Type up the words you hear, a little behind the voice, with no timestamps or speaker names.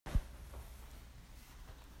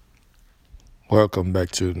Welcome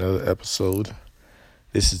back to another episode.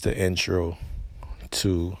 This is the intro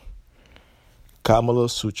to Kamala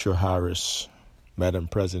Sutra Harris, Madam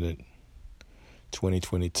President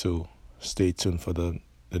 2022. Stay tuned for the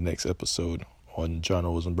next episode on John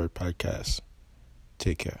Rosenberg Podcast.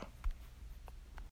 Take care.